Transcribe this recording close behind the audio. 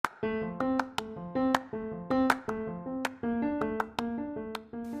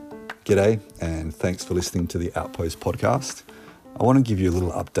G'day, and thanks for listening to the Outpost podcast. I want to give you a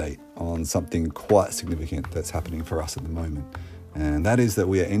little update on something quite significant that's happening for us at the moment. And that is that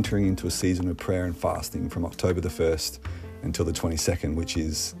we are entering into a season of prayer and fasting from October the 1st until the 22nd, which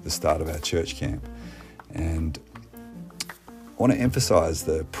is the start of our church camp. And I want to emphasize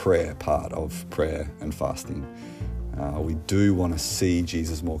the prayer part of prayer and fasting. We do want to see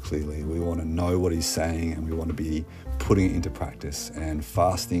Jesus more clearly. We want to know what he's saying, and we want to be putting it into practice. And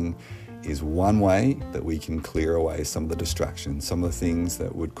fasting is one way that we can clear away some of the distractions, some of the things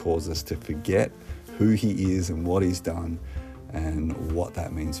that would cause us to forget who he is and what he's done and what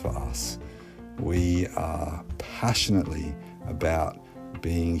that means for us. We are passionately about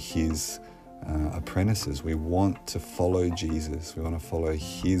being his apprentices. We want to follow Jesus. We want to follow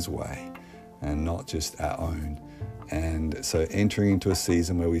his way and not just our own. And so entering into a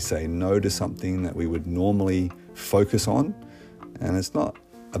season where we say no to something that we would normally focus on, and it's not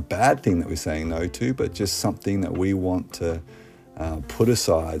a bad thing that we're saying no to, but just something that we want to put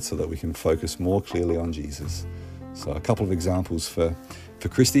aside so that we can focus more clearly on Jesus. So a couple of examples for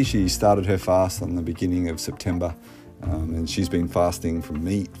Christy. She started her fast on the beginning of September, and she's been fasting from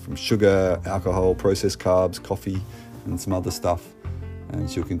meat, from sugar, alcohol, processed carbs, coffee, and some other stuff. And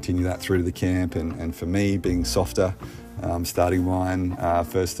she'll continue that through to the camp. And for me, being softer, starting mine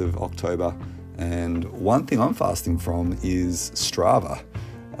 1st of October. And one thing I'm fasting from is Strava,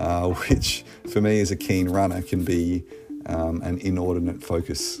 which for me as a keen runner can be an inordinate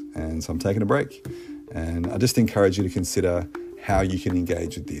focus. And so I'm taking a break. And I just encourage you to consider how you can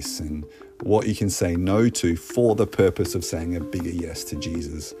engage with this and what you can say no to for the purpose of saying a bigger yes to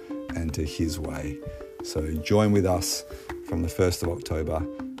Jesus and to his way. So join with us from the 1st of October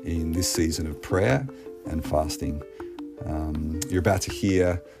in this season of prayer and fasting. You're about to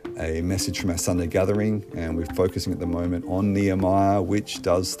hear a message from our Sunday gathering, and we're focusing at the moment on Nehemiah, which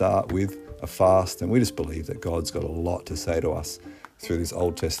does start with a fast. And we just believe that God's got a lot to say to us through this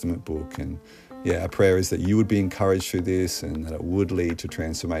Old Testament book. And our prayer is that you would be encouraged through this and that it would lead to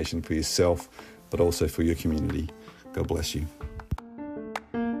transformation for yourself, but also for your community. God bless you.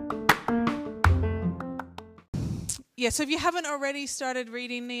 Yeah, so if you haven't already started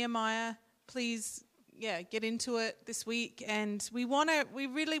reading Nehemiah, please, get into it this week. And we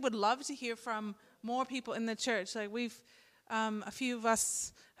really would love to hear from more people in the church. Like a few of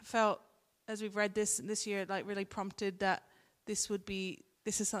us have felt, as we've read this year, like really prompted that this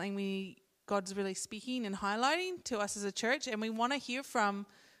is something God's really speaking and highlighting to us as a church. And we want to hear from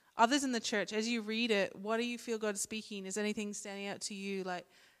others in the church. As you read it, what do you feel God's speaking? Is anything standing out to you? Like,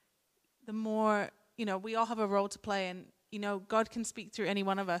 the more... we all have a role to play, and, God can speak through any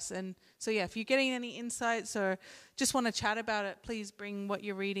one of us. And so, if you're getting any insights or just want to chat about it, please bring what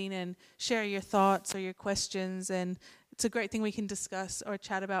you're reading and share your thoughts or your questions. And it's a great thing we can discuss or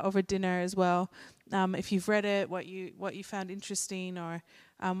chat about over dinner as well. If you've read it, what you found interesting, or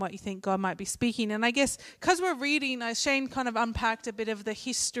what you think God might be speaking. And I guess because we're reading, Shane kind of unpacked a bit of the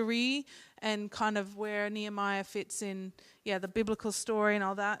history and kind of where Nehemiah fits in, the biblical story and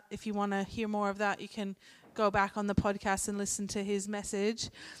all that. If you want to hear more of that, you can go back on the podcast and listen to his message.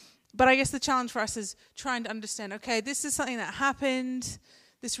 But I guess the challenge for us is trying to understand, okay, this is something that happened.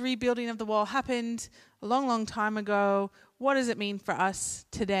 This rebuilding of the wall happened a long, long time ago. What does it mean for us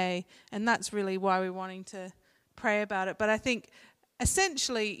today? And that's really why we're wanting to pray about it. But I think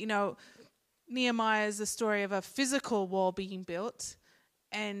essentially, Nehemiah is the story of a physical wall being built,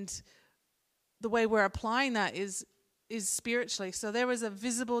 and the way we're applying that is spiritually. So there was a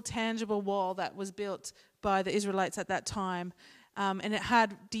visible, tangible wall that was built by the Israelites at that time, and it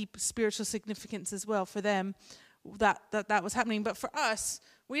had deep spiritual significance as well for them that was happening. But for us,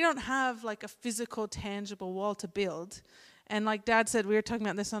 we don't have like a physical, tangible wall to build. And like Dad said, we were talking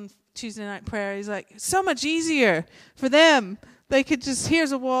about this on Tuesday night prayer. He's like, so much easier for them. They could just,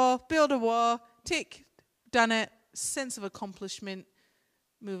 here's a wall, build a wall, tick, done it, sense of accomplishment,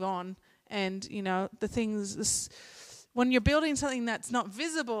 move on. And, the things, when you're building something that's not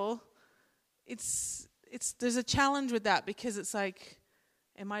visible, there's a challenge with that, because it's like,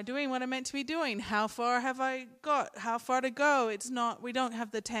 am I doing what I'm meant to be doing? How far have I got? How far to go? We don't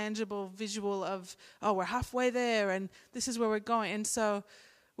have the tangible visual of, we're halfway there and this is where we're going. And so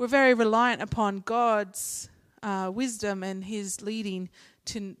we're very reliant upon God's wisdom and his leading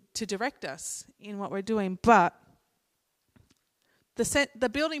to direct us in what we're doing. But the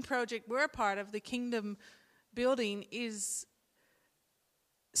building project we're a part of, the kingdom building, is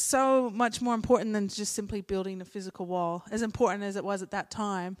so much more important than just simply building a physical wall, as important as it was at that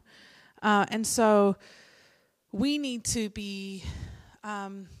time. And so we need to be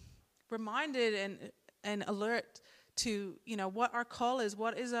reminded and alert to, what our call is,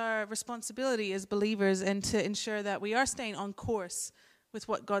 what is our responsibility as believers, and to ensure that we are staying on course with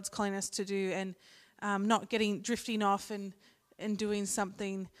what God's calling us to do, and not drifting off and doing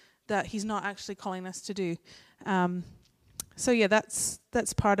something that he's not actually calling us to do. So yeah, that's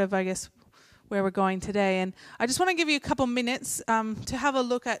part of, I guess, where we're going today. And I just want to give you a couple minutes to have a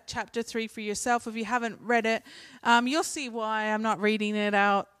look at chapter 3 for yourself. If you haven't read it, you'll see why I'm not reading it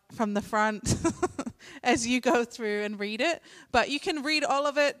out from the front as you go through and read it. But you can read all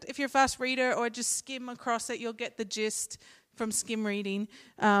of it if you're a fast reader, or just skim across it. You'll get the gist from skim reading.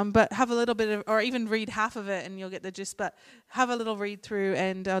 But have a little bit of, or even read half of it and you'll get the gist. But have a little read through,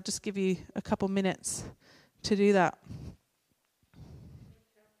 and I'll just give you a couple minutes to do that.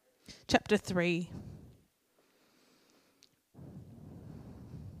 Chapter 3.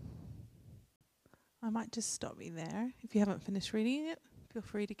 I might just stop you there. If you haven't finished reading it, feel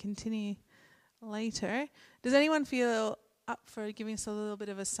free to continue later. Does anyone feel up for giving us a little bit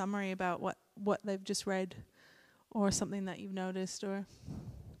of a summary about what they've just read, or something that you've noticed, or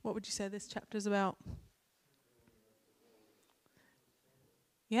what would you say this chapter's about?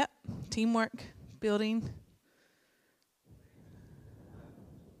 Yep, teamwork, building.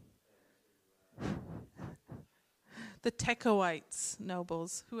 The Tekoites,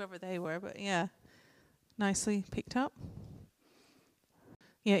 nobles, whoever they were, but yeah, nicely picked up.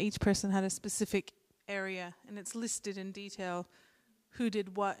 Yeah, each person had a specific area, and it's listed in detail who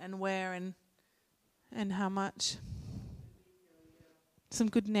did what and where and how much. Some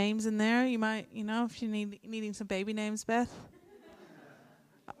good names in there. You might, if you're needing some baby names, Beth.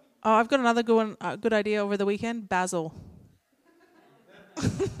 Oh, I've got another good one, good idea over the weekend. Basil.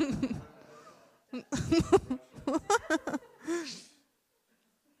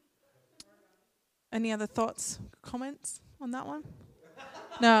 Any other thoughts, comments on that one?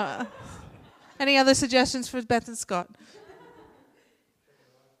 No. Any other suggestions for Beth and Scott?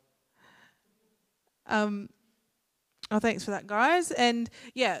 Thanks for that, guys. And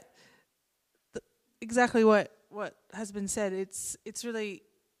yeah, exactly what has been said. It's really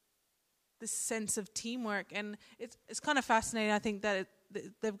this sense of teamwork, and it's kind of fascinating. I think that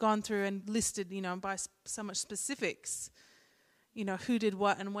they've gone through and listed, by so much specifics, who did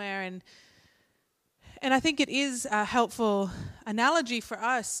what and where, and I think it is a helpful analogy for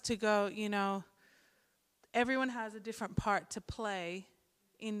us to go, everyone has a different part to play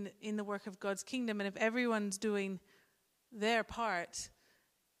in the work of God's kingdom, and if everyone's doing their part,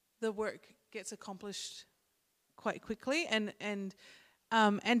 the work gets accomplished quite quickly, and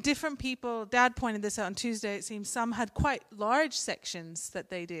different people. Dad pointed this out on Tuesday. It seems some had quite large sections that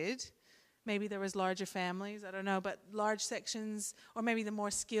they did. Maybe there was larger families, I don't know, but large sections, or maybe the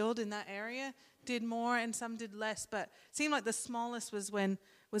more skilled in that area did more, and some did less. But it seemed like the smallest was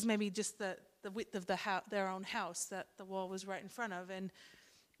maybe just the width of their own house that the wall was right in front of. And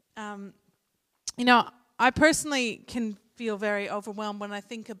I personally can feel very overwhelmed when I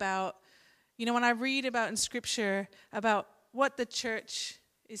think about, when I read about in Scripture about what the church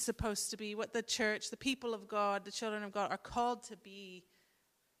is supposed to be, what the church, the people of God, the children of God are called to be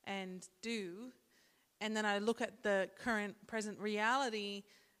and do, and then I look at the present reality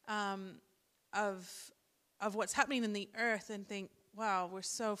of what's happening in the earth and think, wow, we're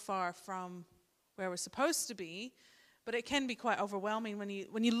so far from where we're supposed to be. But it can be quite overwhelming when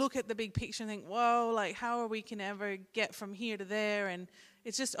you look at the big picture and think, whoa, like how are we can ever get from here to there? And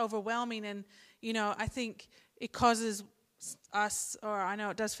it's just overwhelming. And I think it causes us, or I know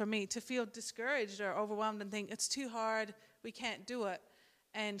it does for me, to feel discouraged or overwhelmed and think it's too hard, we can't do it,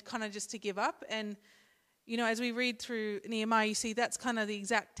 and kind of just to give up. And as we read through Nehemiah, you see that's kind of the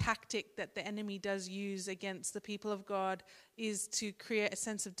exact tactic that the enemy does use against the people of God, is to create a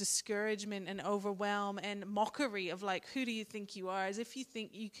sense of discouragement and overwhelm and mockery of like, who do you think you are? As if you think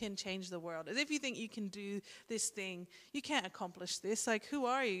you can change the world, as if you think you can do this thing. You can't accomplish this. Like, who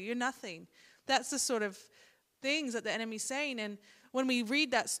are you? You're nothing. That's the sort of things that the enemy's saying. And when we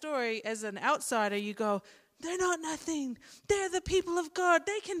read that story as an outsider, you go, they're not nothing. They're the people of God.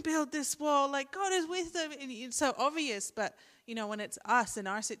 They can build this wall. Like, God is with them. And it's so obvious. But, when it's us in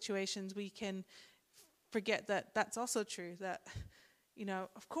our situations, we can forget that that's also true. That,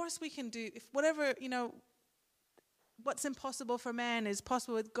 of course we can do, if whatever, what's impossible for man is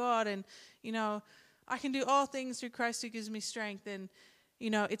possible with God. And, I can do all things through Christ who gives me strength. And,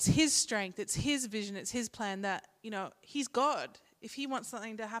 it's his strength. It's his vision. It's his plan that, he's God. If he wants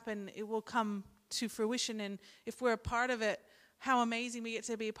something to happen, it will come to fruition. And if we're a part of it, how amazing we get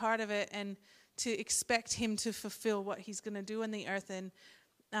to be a part of it, and to expect him to fulfill what he's going to do in the earth. And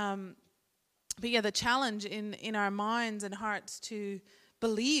but yeah, the challenge in our minds and hearts to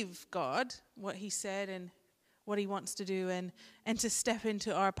believe God, what he said and what he wants to do, and to step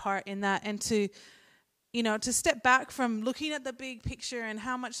into our part in that, and to, to step back from looking at the big picture and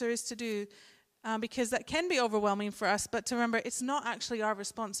how much there is to do, because that can be overwhelming for us, but to remember it's not actually our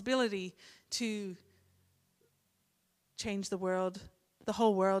responsibility to change the world, the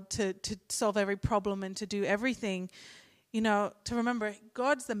whole world, to solve every problem and to do everything. To remember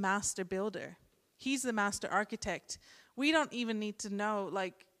God's the master builder. He's the master architect. We don't even need to know,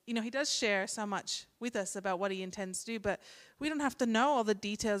 he does share so much with us about what he intends to do, but we don't have to know all the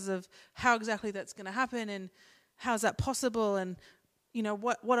details of how exactly that's going to happen and how is that possible, and,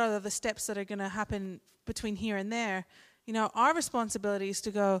 what are the steps that are going to happen between here and there. Our responsibility is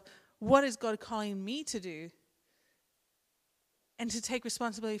to go, what is God calling me to do? And to take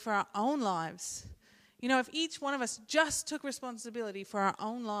responsibility for our own lives. If each one of us just took responsibility for our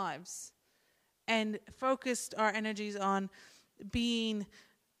own lives and focused our energies on being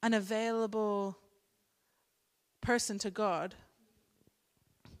an available person to God,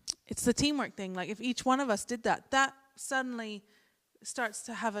 it's the teamwork thing. If each one of us did that, that suddenly starts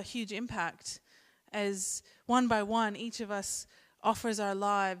to have a huge impact as one by one, each of us offers our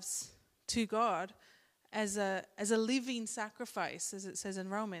lives to God as a living sacrifice, as it says in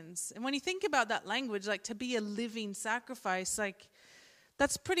Romans. And when you think about that language, to be a living sacrifice,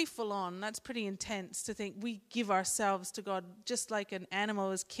 that's pretty full on. That's pretty intense to think we give ourselves to God, just like an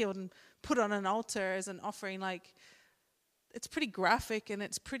animal is killed and put on an altar as an offering. It's pretty graphic and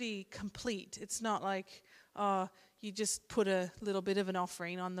it's pretty complete. It's not you just put a little bit of an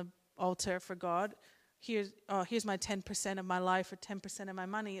offering on the altar for God. Here's my 10% of my life or 10% of my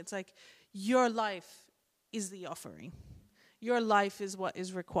money. It's your life is the offering. Your life is what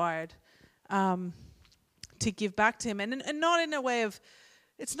is required to give back to him. And not in a way of,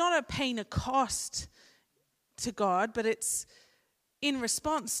 it's not a paying a cost to God, but it's in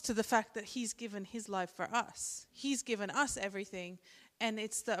response to the fact that he's given his life for us. He's given us everything, and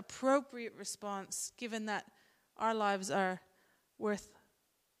it's the appropriate response given that our lives are worth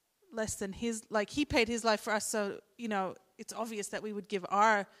less than his. He paid his life for us, so, it's obvious that we would give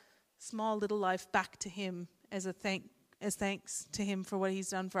our small little life back to him as thanks to him for what he's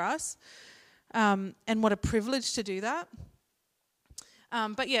done for us, and what a privilege to do that.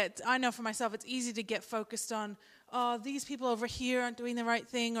 But yeah, I know for myself, it's easy to get focused on, these people over here aren't doing the right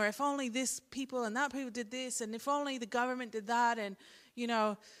thing, or if only this people and that people did this, and if only the government did that, and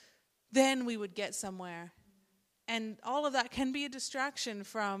then we would get somewhere. And all of that can be a distraction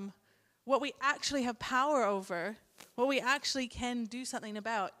from what we actually have power over. What we actually can do something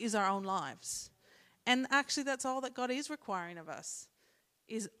about is our own lives. And actually that's all that God is requiring of us,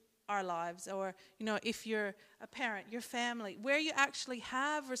 is our lives. Or, if you're a parent, your family, where you actually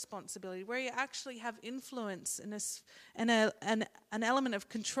have responsibility, where you actually have influence and an element of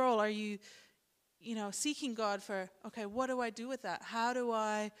control. Are you, seeking God for, okay, what do I do with that? How do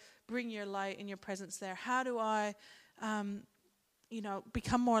I bring your light and your presence there? How do I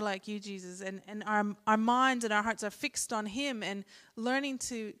become more like you, Jesus, and our minds and our hearts are fixed on him and learning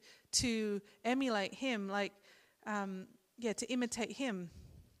to emulate him, to imitate him,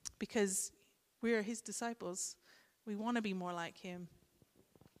 because we are his disciples. We want to be more like him.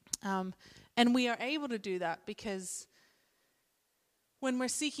 And we are able to do that because when we're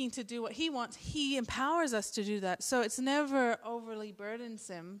seeking to do what he wants, he empowers us to do that. So it's never overly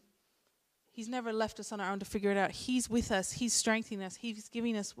burdensome. He's never left us on our own to figure it out. He's with us. He's strengthening us. He's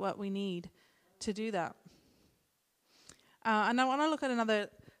giving us what we need to do that. And I want to look at another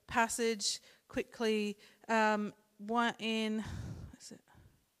passage quickly. 1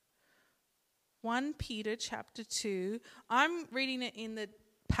 Peter chapter 2. I'm reading it in the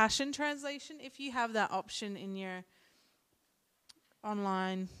Passion Translation. If you have that option in your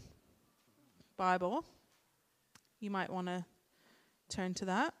online Bible, you might want to turn to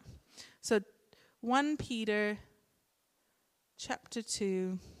that. So 1 Peter chapter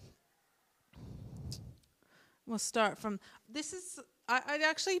 2. We'll start from, I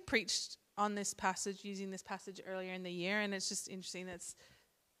actually preached on this passage, using this passage earlier in the year, and it's just interesting.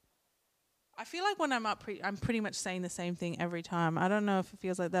 I feel like when I'm up, I'm pretty much saying the same thing every time. I don't know if it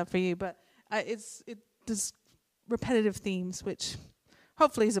feels like that for you, but it does repetitive themes, which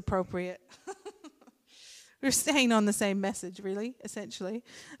hopefully is appropriate. We're staying on the same message, really, essentially.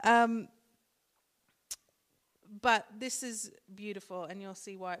 But this is beautiful, and you'll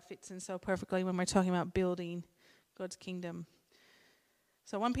see why it fits in so perfectly when we're talking about building God's kingdom.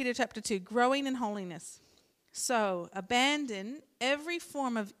 So 1 Peter chapter 2, growing in holiness. So abandon every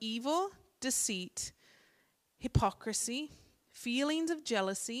form of evil, deceit, hypocrisy, feelings of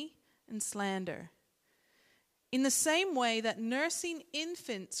jealousy, and slander. In the same way that nursing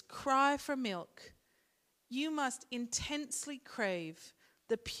infants cry for milk, you must intensely crave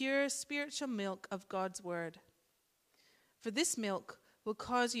the pure spiritual milk of God's word. For this milk will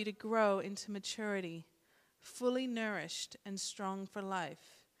cause you to grow into maturity, fully nourished and strong for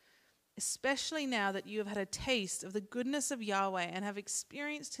life, especially now that you have had a taste of the goodness of Yahweh and have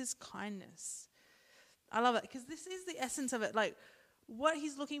experienced his kindness. I love it, because this is the essence of it. Like, what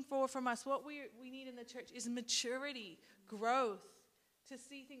he's looking for from us, what we need in the church is maturity, growth, to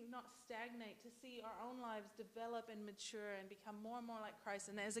see things not stagnate, to see our own lives develop and mature and become more and more like Christ,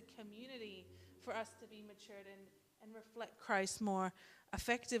 and as a community for us to be matured and reflect Christ more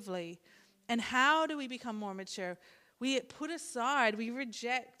effectively. And how do we become more mature? We put aside, we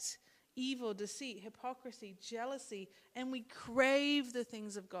reject evil, deceit, hypocrisy, jealousy, and we crave the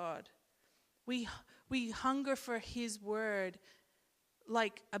things of God. We hunger for his word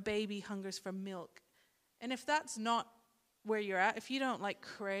like a baby hungers for milk. And if that's not where you're at, if you don't like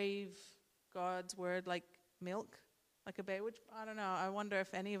crave God's word like milk, like a baby, which I don't know, I wonder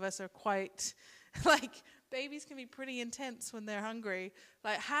if any of us are quite, like, babies can be pretty intense when they're hungry.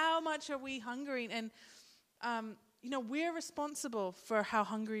 Like, how much are we hungering? And, we're responsible for how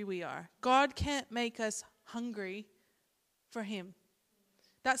hungry we are. God can't make us hungry for him.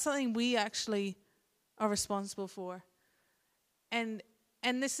 That's something we actually are responsible for. And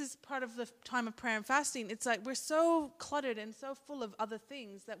this is part of the time of prayer and fasting. It's like we're so cluttered and so full of other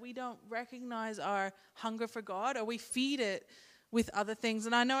things that we don't recognize our hunger for God, or we feed it with other things.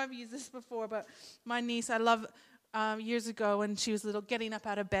 And I know I've used this before, but my niece, I love, years ago when she was little, getting up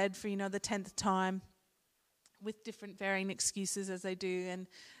out of bed for, the 10th time with different varying excuses as they do. And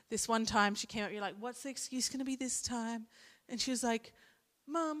this one time she came up, you're like, what's the excuse going to be this time? And she was like,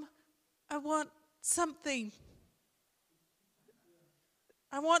 Mom, I want something.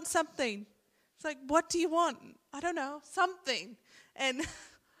 I want something. It's like, what do you want? I don't know, something. And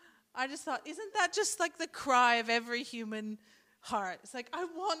I just thought, isn't that just like the cry of every human heart? It's like, I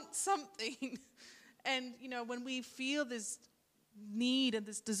want something. And, when we feel this need and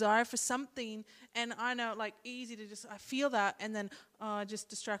this desire for something, and I know, like, easy to I feel that, and then I just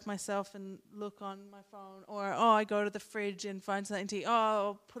distract myself and look on my phone, or I go to the fridge and find something to eat.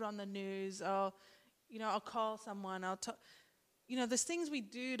 I'll put on the news. I'll call someone. I'll talk. There's things we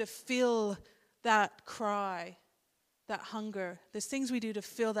do to fill that cry, that hunger. There's things we do to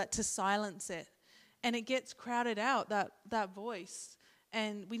fill that, to silence it. And it gets crowded out, that voice.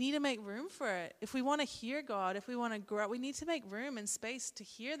 And we need to make room for it. If we want to hear God, if we want to grow, we need to make room and space to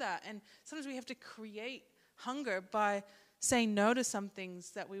hear that. And sometimes we have to create hunger by saying no to some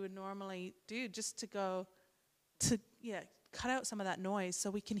things that we would normally do, just to go to, cut out some of that noise so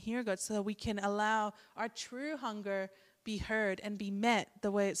we can hear God, so we can allow our true hunger be heard and be met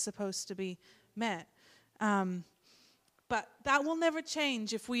the way it's supposed to be met. But that will never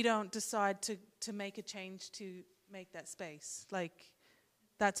change if we don't decide to make a change to make that space. Like,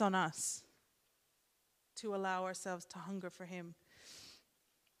 that's on us to allow ourselves to hunger for him.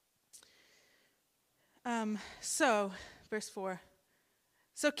 So, verse 4.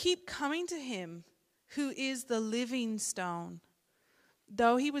 So keep coming to him who is the living stone.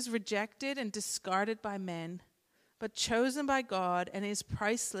 Though he was rejected and discarded by men, but chosen by God and is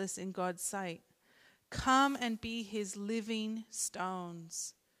priceless in God's sight. Come and be his living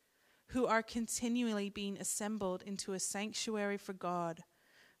stones, who are continually being assembled into a sanctuary for God.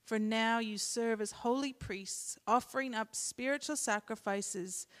 For now you serve as holy priests, offering up spiritual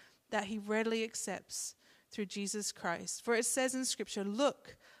sacrifices that he readily accepts through Jesus Christ. For it says in Scripture,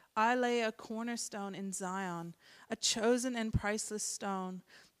 look, I lay a cornerstone in Zion, a chosen and priceless stone,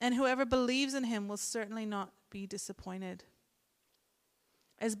 and whoever believes in him will certainly not be disappointed.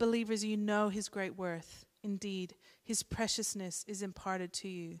 As believers, you know his great worth. Indeed, his preciousness is imparted to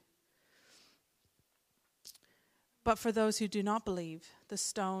you. But for those who do not believe, the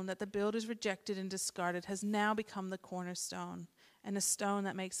stone that the builders rejected and discarded has now become the cornerstone, and a stone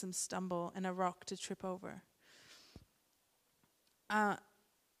that makes them stumble, and a rock to trip over.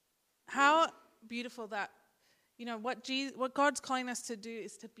 How beautiful that, what God's calling us to do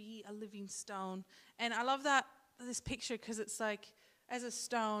is to be a living stone. And I love this picture, because it's like, as a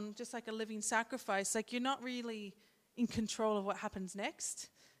stone, just like a living sacrifice, like you're not really in control of what happens next.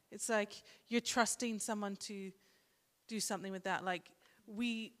 It's like you're trusting someone to do something with that. Like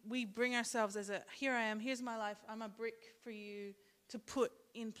we bring ourselves as here I am, here's my life, I'm a brick for you to put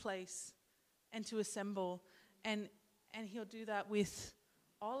in place and to assemble. And he'll do that with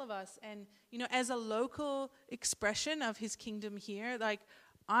all of us. And, as a local expression of his kingdom here, like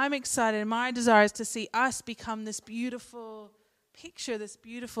I'm excited. My desire is to see us become this beautiful picture this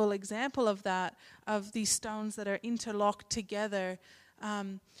beautiful example of that, of these stones that are interlocked together,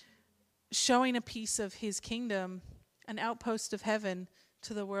 showing a piece of his kingdom, an outpost of heaven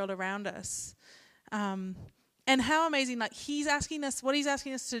to the world around us. And how amazing, like what he's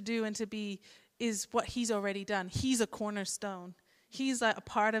asking us to do and to be is what he's already done. He's a cornerstone. He's like a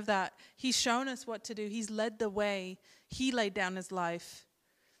part of that. He's shown us what to do. He's led the way. He laid down his life.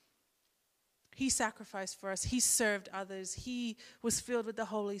 He sacrificed for us. He served others. He was filled with the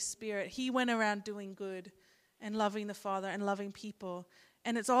Holy Spirit. He went around doing good and loving the Father and loving people.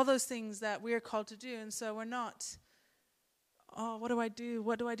 And it's all those things that we're called to do. And so we're not, what do I do?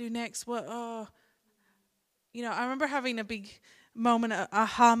 What do I do next? I remember having a big moment, an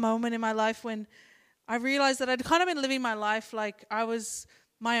aha moment in my life when I realized that I'd kind of been living my life like I was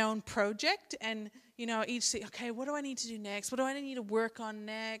my own project. And, each say, okay, what do I need to do next? What do I need to work on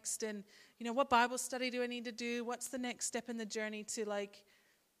next? And, what Bible study do I need to do? What's the next step in the journey to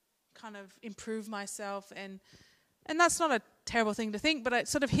kind of improve myself? And that's not a terrible thing to think, but it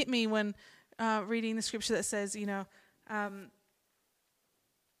sort of hit me when reading the scripture that says, you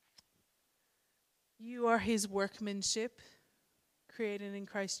are his workmanship, created in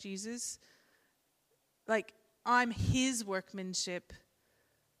Christ Jesus. Like, I'm his workmanship.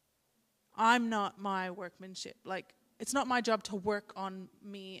 I'm not my workmanship. Like, it's not my job to work on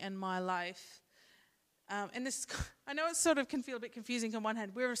me and my life. And this, I know it sort of can feel a bit confusing on one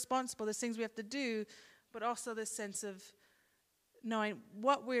hand. We're responsible. There's things we have to do, but also this sense of knowing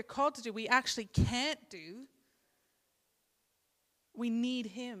what we're called to do, we actually can't do. We need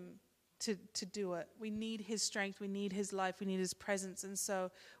him to do it. We need his strength. We need his life. We need his presence. And so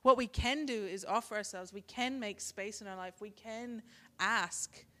what we can do is offer ourselves. We can make space in our life. We can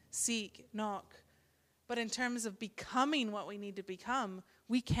ask, seek, knock. But in terms of becoming what we need to become,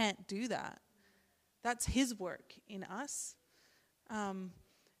 we can't do that. That's his work in us. And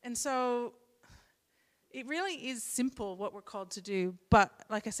so it really is simple what we're called to do. But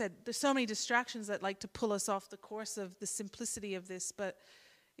like I said, there's so many distractions that like to pull us off the course of the simplicity of this. But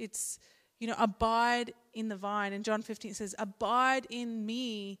it's, abide in the vine. In John 15 it says, abide in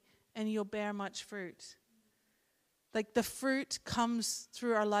me and you'll bear much fruit. Like the fruit comes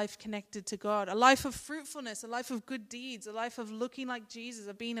through our life connected to God. A life of fruitfulness, a life of good deeds, a life of looking like Jesus,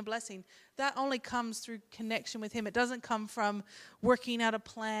 of being a blessing. That only comes through connection with him. It doesn't come from working out a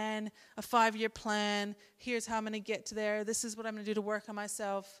plan, a 5-year plan. Here's how I'm going to get to there. This is what I'm going to do to work on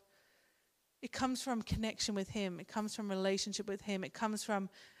myself. It comes from connection with him. It comes from relationship with him. It comes from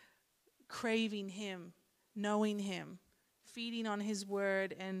craving him, knowing him, feeding on his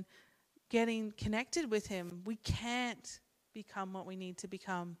word, and getting connected with him. We can't become what we need to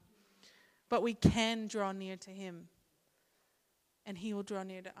become, but we can draw near to him, and he will draw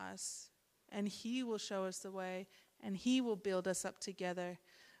near to us, and he will show us the way, and he will build us up together.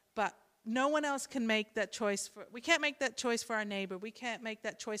 But no one else can make that choice. We can't make that choice for our neighbor. We can't make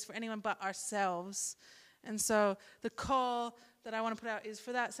that choice for anyone but ourselves. And so the call that I want to put out is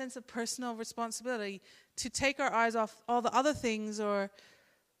for that sense of personal responsibility, to take our eyes off all the other things or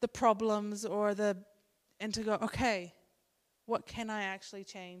the problems and to go, okay, what can I actually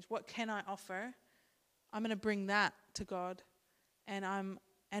change? What can I offer? I'm going to bring that to God and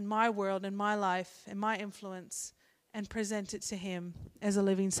my world and my life and my influence, and present it to him as a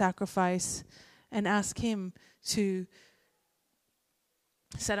living sacrifice, and ask him to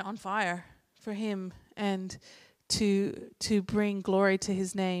set it on fire for him and to bring glory to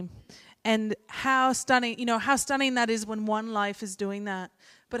his name. And how stunning that is when one life is doing that.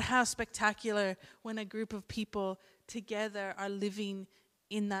 But how spectacular when a group of people together are living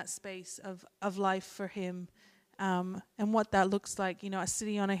in that space of life for him. And what that looks like. A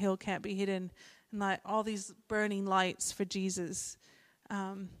city on a hill can't be hidden. And like all these burning lights for Jesus,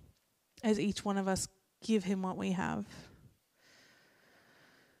 as each one of us give him what we have.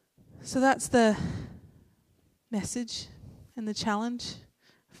 So that's the message and the challenge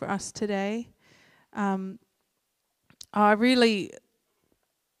for us today.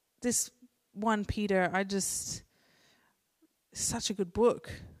 This 1 Peter, such a good book.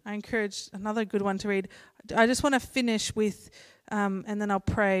 I encourage another good one to read. I just want to finish with, and then I'll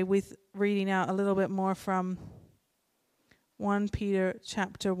pray, with reading out a little bit more from 1 Peter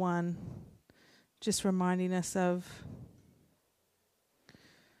chapter 1, just reminding us of,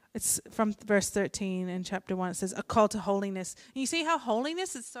 it's from verse 13 in chapter 1. It says, a call to holiness. And you see how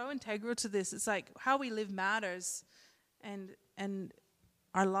holiness is so integral to this. It's like how we live matters, and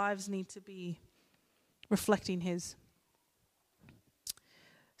our lives need to be reflecting his.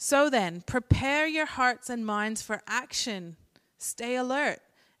 So then, prepare your hearts and minds for action. Stay alert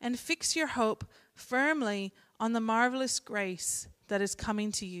and fix your hope firmly on the marvelous grace that is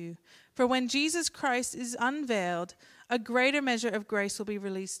coming to you. For when Jesus Christ is unveiled, a greater measure of grace will be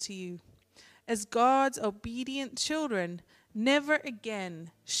released to you. As God's obedient children, never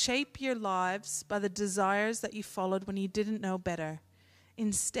again shape your lives by the desires that you followed when you didn't know better.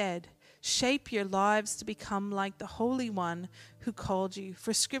 Instead, shape your lives to become like the Holy One who called you.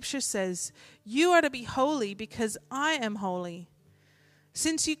 For Scripture says, "You are to be holy because I am holy."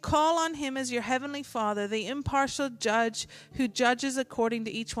 Since you call on him as your heavenly Father, the impartial judge who judges according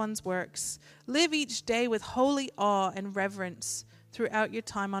to each one's works, live each day with holy awe and reverence throughout your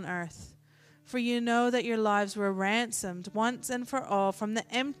time on earth. For you know that your lives were ransomed once and for all from the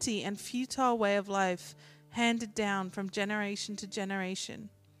empty and futile way of life handed down from generation to generation.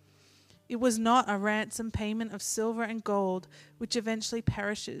 It was not a ransom payment of silver and gold, which eventually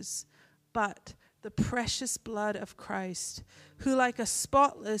perishes, but the precious blood of Christ, who like a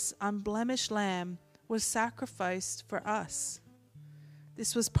spotless, unblemished lamb was sacrificed for us.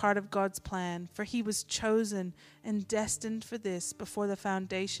 This was part of God's plan, for he was chosen and destined for this before the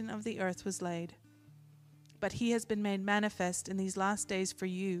foundation of the earth was laid. But he has been made manifest in these last days for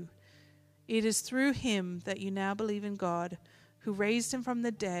you. It is through him that you now believe in God, who raised him from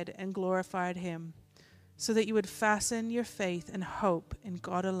the dead and glorified him, so that you would fasten your faith and hope in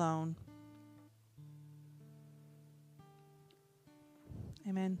God alone.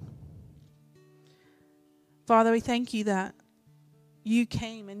 Amen. Father, we thank you that you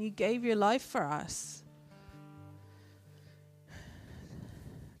came and you gave your life for us.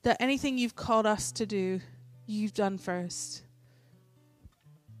 That anything you've called us to do, you've done first.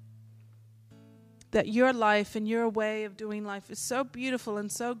 That your life and your way of doing life is so beautiful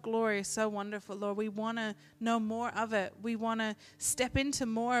and so glorious, so wonderful, Lord. We want to know more of it. We want to step into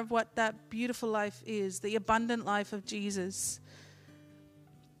more of what that beautiful life is, the abundant life of Jesus.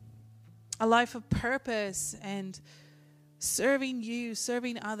 A life of purpose and serving you,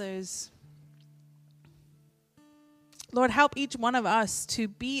 serving others. Lord, help each one of us to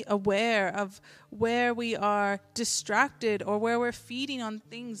be aware of where we are distracted or where we're feeding on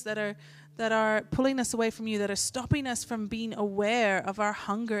things that are pulling us away from you, that are stopping us from being aware of our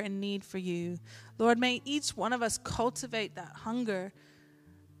hunger and need for you. Lord, may each one of us cultivate that hunger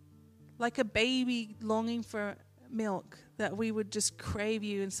like a baby longing for milk, that we would just crave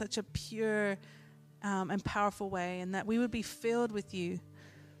you in such a pure and powerful way, and that we would be filled with you,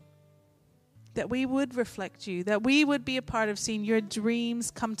 that we would reflect you, that we would be a part of seeing your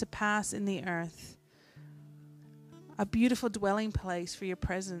dreams come to pass in the earth. A beautiful dwelling place for your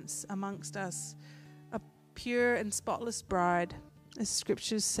presence amongst us, a pure and spotless bride, as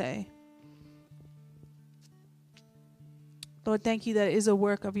scriptures say. Lord, thank you that it is a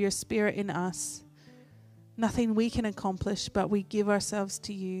work of your Spirit in us. Nothing we can accomplish, but we give ourselves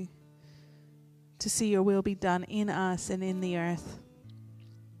to you to see your will be done in us and in the earth.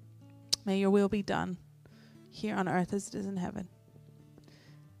 May your will be done here on earth as it is in heaven.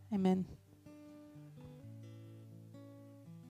 Amen.